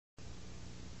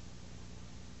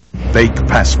Fake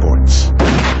passports.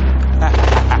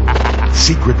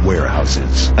 Secret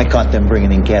warehouses. I caught them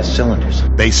bringing in gas cylinders.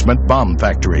 Basement bomb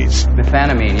factories.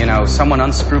 Methamphetamine, you know, someone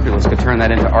unscrupulous could turn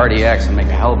that into RDX and make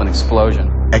a hell of an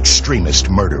explosion. Extremist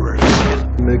murderers.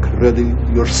 Make ready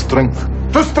your strength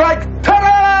to strike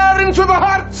terror into the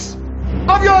hearts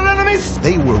of your enemies.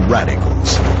 They were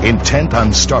radicals, intent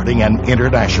on starting an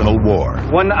international war.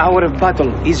 1 hour of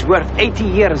battle is worth 80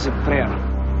 years of prayer.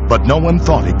 But no one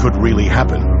thought it could really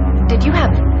happen. Did you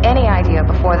have any idea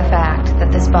before the fact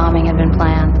that this bombing had been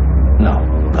planned? No,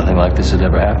 nothing like this had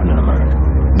ever happened in America.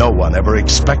 No one ever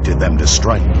expected them to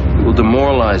strike. We will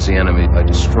demoralize the enemy by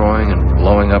destroying and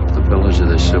blowing up the pillars of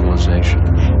their civilization.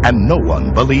 And no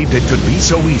one believed it could be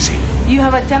so easy. You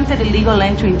have attempted illegal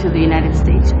entry into the United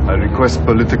States. I request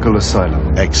political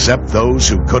asylum. Except those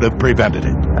who could have prevented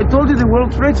it. I told you the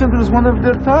World Trade Center is one of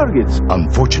their targets.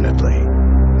 Unfortunately,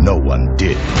 no one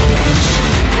did.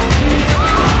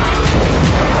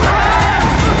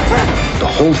 The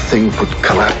whole thing could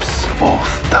collapse.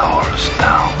 Both towers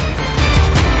down.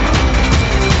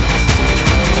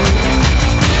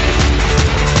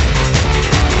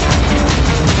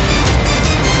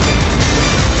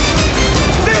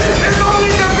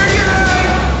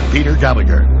 Peter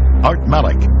Gallagher, Art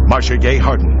Malik, Marcia Gay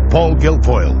Harden, Paul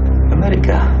Guilfoyle.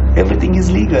 America, everything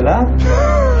is legal,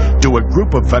 huh? To a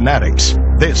group of fanatics,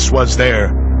 this was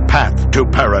their path to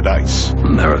paradise.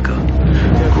 America,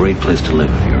 great place to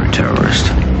live if you're a terrorist.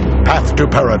 Path to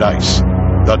Paradise,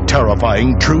 the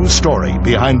terrifying true story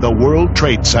behind the World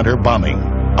Trade Center bombing.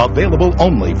 Available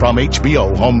only from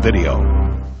HBO Home Video.